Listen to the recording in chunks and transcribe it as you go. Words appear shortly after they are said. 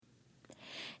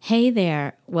Hey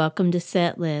there, welcome to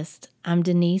Set List. I'm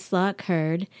Denise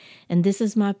Lockhurd, and this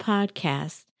is my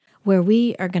podcast where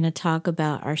we are going to talk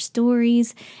about our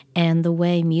stories and the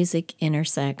way music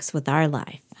intersects with our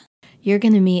life. You're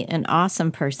going to meet an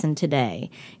awesome person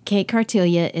today. Kate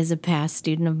Cartilia is a past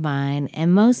student of mine,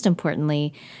 and most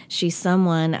importantly, she's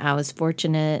someone I was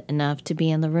fortunate enough to be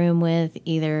in the room with,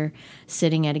 either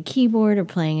sitting at a keyboard or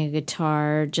playing a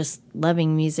guitar, just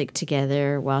loving music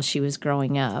together while she was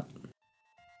growing up.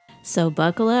 So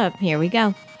buckle up, here we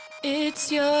go.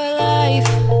 It's your life.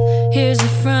 Here's a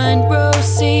front row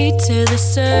seat to the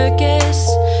circus.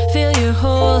 Feel your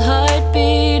whole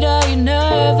heartbeat. Are you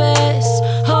nervous?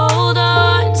 Hold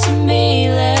on to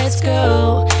me, let's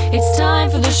go. It's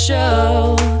time for the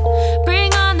show.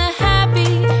 Bring on the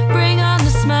happy, bring on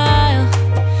the smile.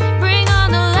 Bring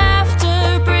on the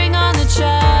laughter, bring on the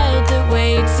child that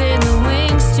waits in the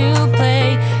wings to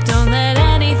play. Don't let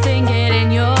anything get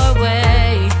in your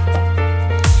way.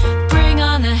 Bring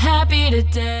on the happy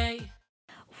today.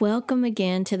 Welcome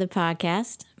again to the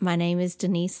podcast. My name is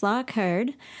Denise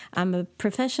Lockhurd. I'm a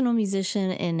professional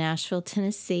musician in Nashville,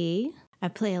 Tennessee. I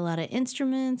play a lot of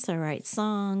instruments, I write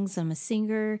songs, I'm a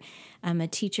singer, I'm a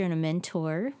teacher and a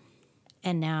mentor,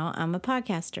 and now I'm a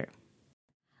podcaster.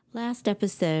 Last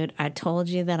episode, I told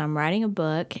you that I'm writing a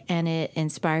book, and it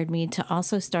inspired me to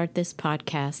also start this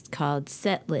podcast called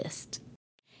Set List.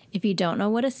 If you don't know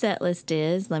what a set list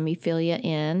is, let me fill you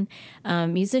in.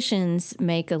 Musicians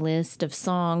make a list of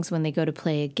songs when they go to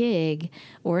play a gig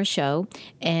or a show,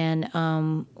 and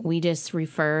we just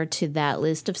refer to that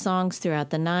list of songs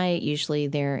throughout the night. Usually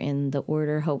they're in the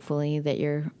order, hopefully, that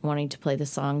you're wanting to play the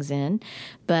songs in.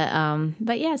 But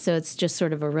yeah, so it's just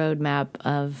sort of a roadmap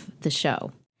of the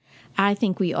show. I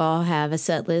think we all have a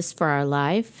set list for our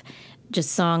life.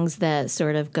 Just songs that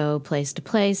sort of go place to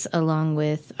place along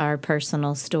with our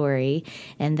personal story.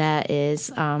 And that is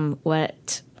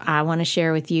what I want to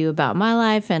share with you about my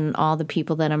life and all the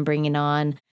people that I'm bringing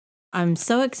on. I'm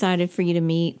so excited for you to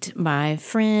meet my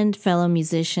friend, fellow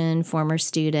musician, former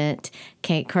student,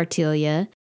 Kate Cartilia.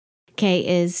 Kate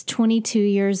is 22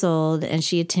 years old, and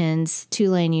she attends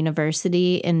Tulane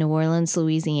University in New Orleans,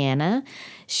 Louisiana.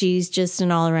 She's just an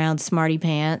all-around smarty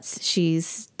pants. She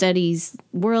studies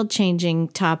world-changing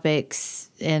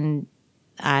topics, and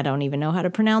I don't even know how to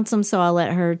pronounce them, so I'll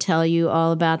let her tell you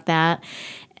all about that.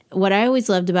 What I always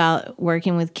loved about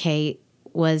working with Kate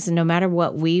was no matter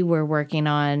what we were working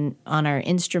on our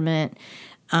instrument,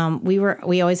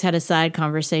 we always had a side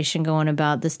conversation going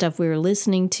about the stuff we were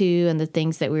listening to and the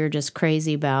things that we were just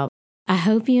crazy about. I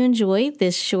hope you enjoyed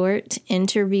this short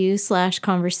interview /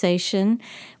 conversation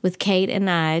with Kate and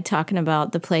I talking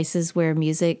about the places where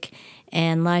music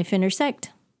and life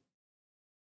intersect.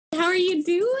 How are you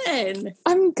doing?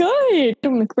 I'm good.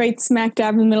 I'm right smack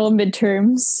dab in the middle of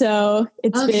midterms, so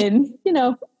it's been,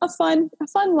 a fun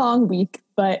long week.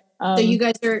 But so you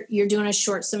guys you're doing a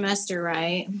short semester,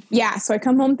 right? Yeah. So I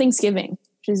come home Thanksgiving,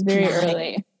 which is very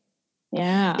early.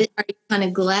 Yeah. Are you kind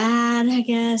of glad? I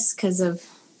guess because of.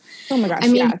 Oh my gosh!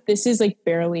 Yeah, this is like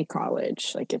barely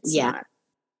college. Like it's not.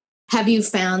 Have you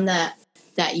found that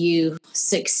you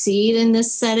succeed in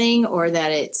this setting, or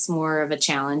that it's more of a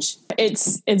challenge?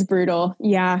 It's brutal.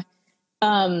 Yeah.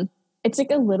 It's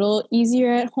like a little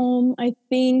easier at home, I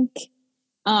think.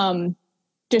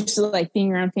 Just like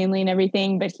being around family and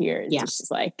everything, but here it's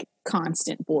just like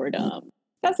constant boredom.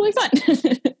 That's really fun.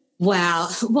 Wow.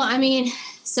 Well,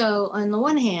 so on the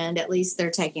one hand, at least they're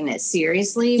taking it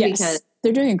seriously because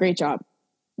they're doing a great job.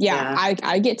 Yeah.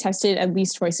 I get tested at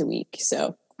least twice a week.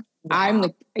 So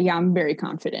wow. I'm very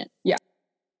confident. Yeah.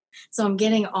 So I'm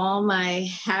getting all my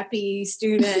happy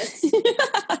students.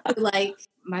 Like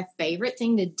my favorite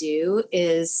thing to do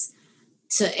is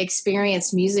to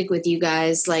experience music with you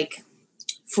guys, like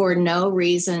for no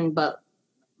reason but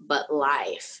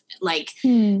life. Like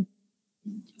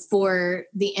for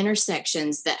the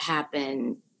intersections that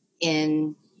happen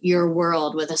in your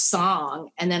world with a song,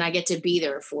 and then I get to be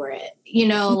there for it,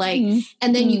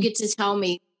 and then you get to tell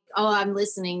me, oh, I'm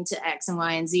listening to X and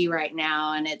Y and Z right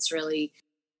now. And it's really,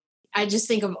 I just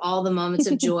think of all the moments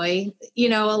of joy,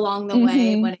 along the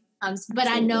way when it comes. But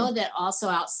I know that also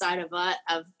outside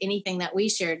of anything that we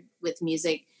shared with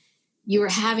music, you were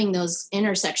having those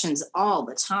intersections all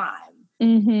the time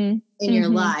in your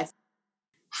life.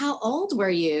 How old were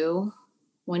you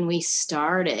when we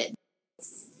started?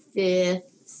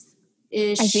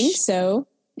 Fifth-ish? I think so.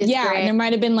 Yeah, and there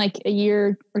might have been like a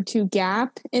year or two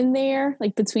gap in there,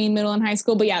 like between middle and high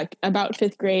school. But yeah, about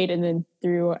fifth grade and then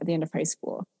through the end of high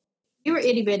school. You were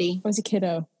itty bitty. I was a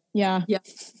kiddo. Yeah.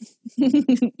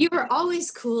 You were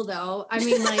always cool, though.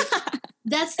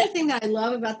 That's the thing that I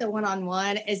love about the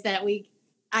one-on-one is that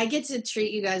I get to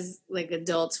treat you guys like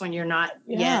adults when you're not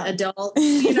yet adults,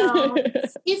 you know,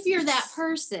 if you're that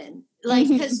person, like,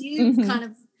 because you've kind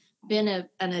of been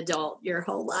an adult your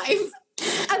whole life.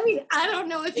 I mean, I don't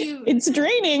know if you... It's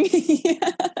draining.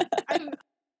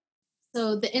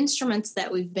 So the instruments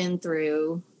that we've been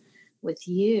through with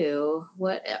you,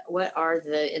 what are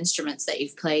the instruments that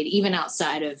you've played, even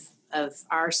outside of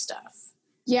our stuff?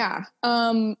 Yeah.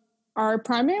 Our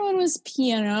primary one was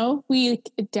piano. We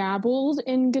dabbled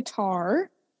in guitar,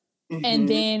 and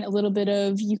then a little bit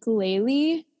of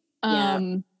ukulele.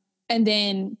 And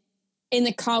then in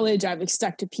the college, I've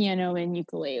stuck to piano and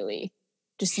ukulele,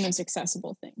 just the most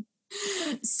accessible thing.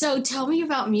 So tell me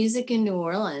about music in New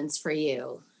Orleans for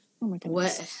you. Oh my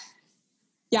goodness.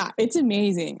 Yeah, it's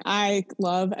amazing. I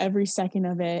love every second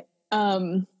of it.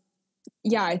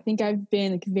 Yeah, I think I've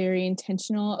been like very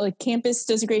intentional. Like campus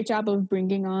does a great job of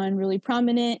bringing on really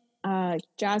prominent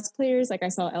jazz players. Like I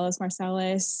saw Ellis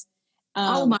Marsalis.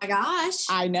 Oh my gosh.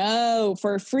 I know,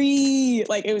 for free.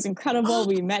 Like it was incredible.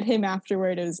 We met him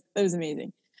afterward. It was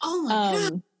amazing. Oh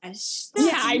my gosh.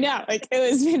 Yeah, I know. Like it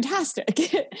was fantastic.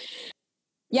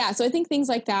 Yeah, so I think things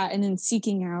like that, and then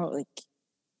seeking out like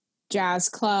jazz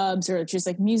clubs or just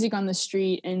like music on the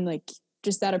street, and like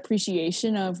just that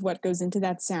appreciation of what goes into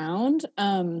that sound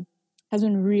has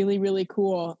been really, really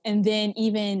cool. And then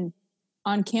even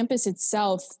on campus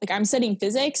itself, like I'm studying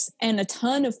physics, and a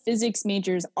ton of physics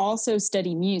majors also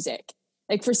study music.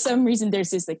 Like for some reason, there's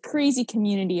this like crazy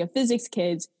community of physics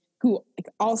kids who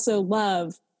like also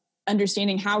love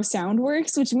understanding how sound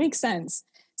works, which makes sense.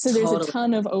 So there's a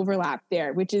ton of overlap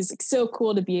there, which is like so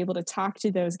cool to be able to talk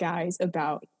to those guys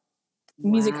about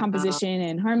music composition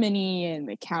and harmony and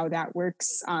like how that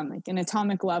works on like an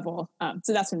atomic level.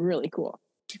 So that's been really cool.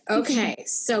 Okay.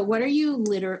 So what are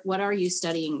you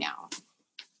studying now?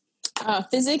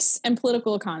 Physics and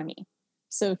political economy.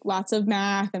 So lots of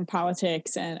math and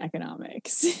politics and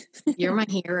economics. You're my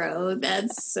hero.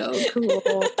 That's so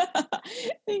cool.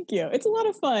 Thank you. It's a lot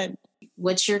of fun.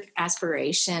 What's your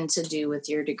aspiration to do with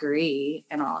your degree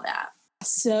and all that?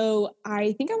 So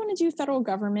I think I want to do federal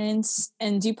government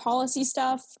and do policy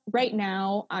stuff. Right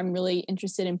now, I'm really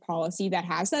interested in policy that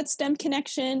has that STEM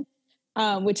connection,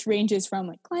 which ranges from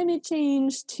like climate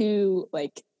change to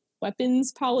like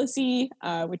weapons policy,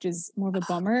 which is more of a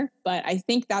bummer. But I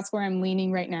think that's where I'm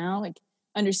leaning right now, like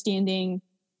understanding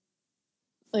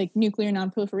like nuclear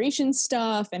nonproliferation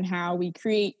stuff and how we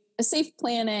create a safe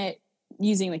planet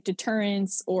using like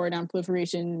deterrence or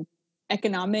nonproliferation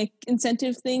economic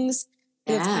incentive things.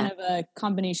 Yeah. It's kind of a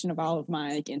combination of all of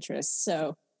my like interests.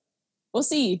 So we'll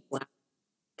see. Wow.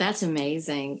 That's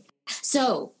amazing.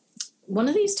 So one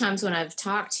of these times when I've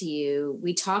talked to you,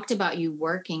 we talked about you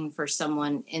working for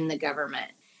someone in the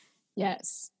government.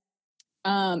 Yes.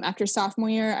 After sophomore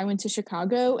year, I went to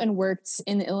Chicago and worked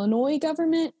in the Illinois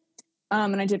government.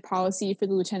 And I did policy for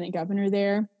the lieutenant governor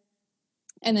there.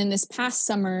 And then this past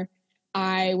summer,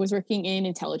 I was working in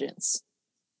intelligence,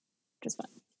 which is fun.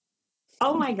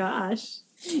 Oh my gosh.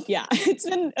 Yeah, it's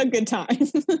been a good time.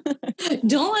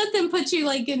 Don't let them put you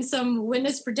like in some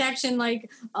witness protection,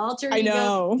 like alter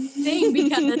ego thing,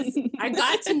 because I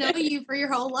got to know you for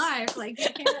your whole life. Like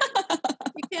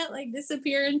you can't like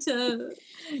disappear into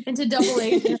double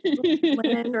agent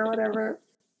women or whatever.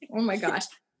 Oh my gosh.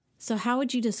 So how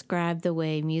would you describe the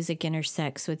way music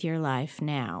intersects with your life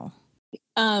now?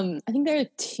 I think there are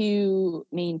two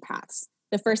main paths.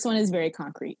 The first one is very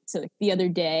concrete. So like the other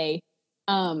day,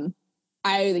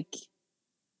 I like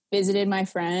visited my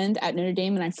friend at Notre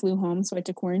Dame and I flew home. So I had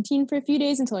to quarantine for a few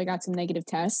days until I got some negative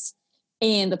tests.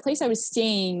 And the place I was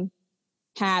staying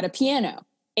had a piano.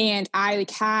 And I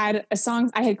like had a song,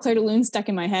 I had Clair de Lune stuck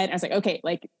in my head. I was like, okay,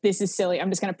 like this is silly. I'm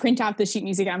just going to print out the sheet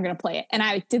music and I'm going to play it. And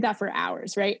I like, did that for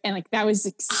hours. Right. And like, that was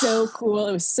like, so cool.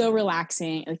 It was so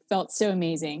relaxing. It like, felt so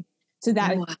amazing. So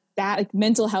that, that like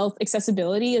mental health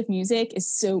accessibility of music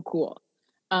is so cool.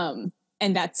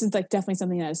 And that's like definitely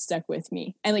something that has stuck with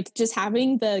me. And like just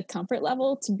having the comfort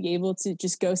level to be able to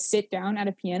just go sit down at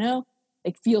a piano,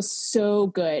 like feels so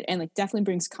good and like definitely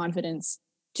brings confidence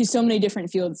to so many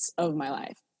different fields of my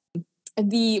life.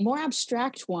 The more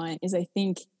abstract one is I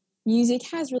think music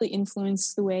has really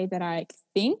influenced the way that I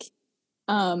think.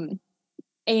 And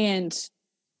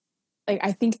like,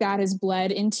 I think that has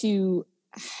bled into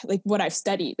like what I've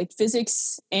studied. Like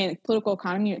physics and political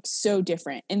economy are so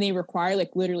different and they require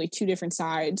like literally two different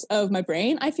sides of my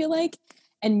brain, I feel like.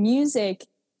 And music,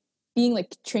 being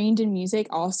like trained in music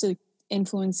also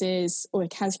influences or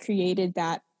like has created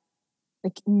that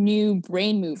like new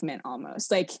brain movement almost.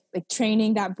 Like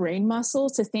training that brain muscle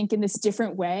to think in this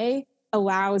different way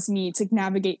allows me to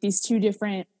navigate these two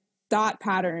different thought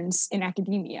patterns in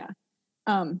academia.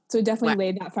 So it definitely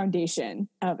laid that foundation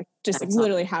of just like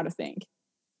literally how to think.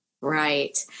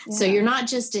 Right. Yeah. So you're not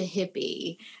just a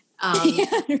hippie,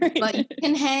 but you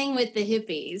can hang with the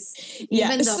hippies,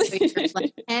 even though you're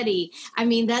like heady. I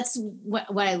mean, that's what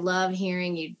I love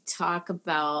hearing you talk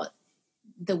about.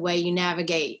 The way you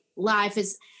navigate life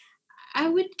is, I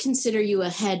would consider you a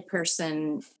head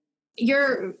person.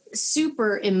 You're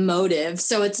super emotive,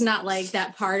 so it's not like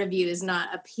that part of you is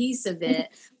not a piece of it,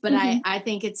 but I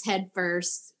think it's head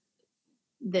first,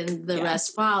 then the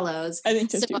rest follows. I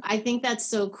think so too. I think that's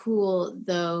so cool,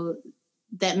 though,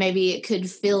 that maybe it could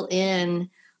fill in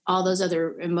all those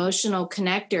other emotional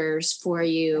connectors for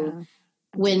you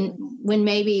when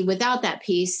maybe without that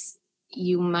piece,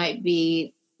 you might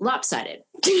be lopsided.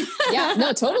 Yeah,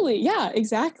 no, totally. Yeah,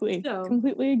 exactly. So,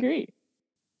 completely agree.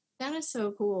 That is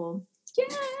so cool. Yeah.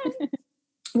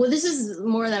 Well, this is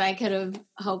more than I could have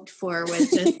hoped for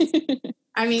with this.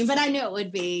 I mean, but I knew it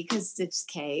would be because it's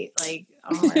Kate. Like,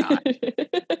 oh my God.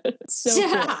 So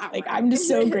cool. Like, I'm just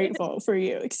so grateful for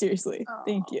you. Like, seriously. Oh,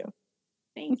 thank you.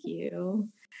 Thank you.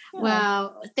 Yeah.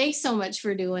 Wow. Thanks so much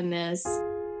for doing this.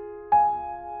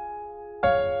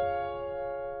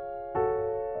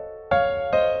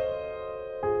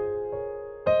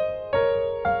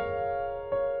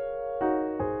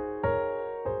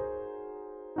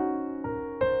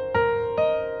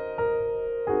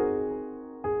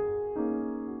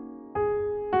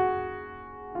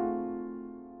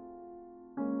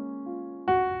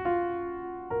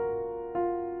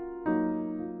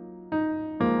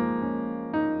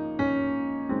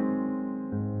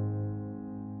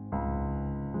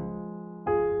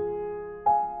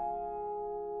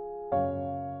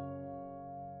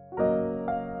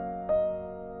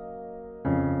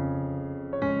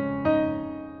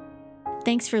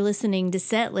 Thanks for listening to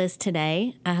Setlist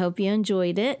today. I hope you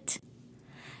enjoyed it.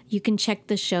 You can check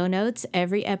the show notes.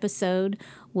 Every episode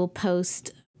will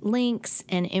post links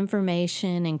and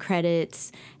information and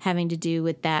credits having to do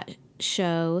with that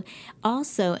show.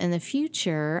 Also, in the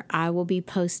future, I will be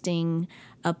posting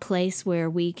a place where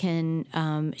we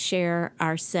can share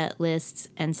our set lists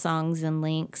and songs and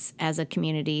links as a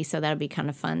community. So that'll be kind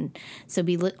of fun. So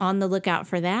be on the lookout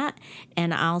for that,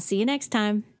 and I'll see you next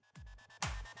time.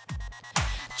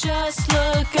 Just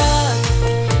look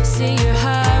up, see your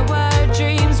high-wired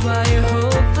dreams while you're holding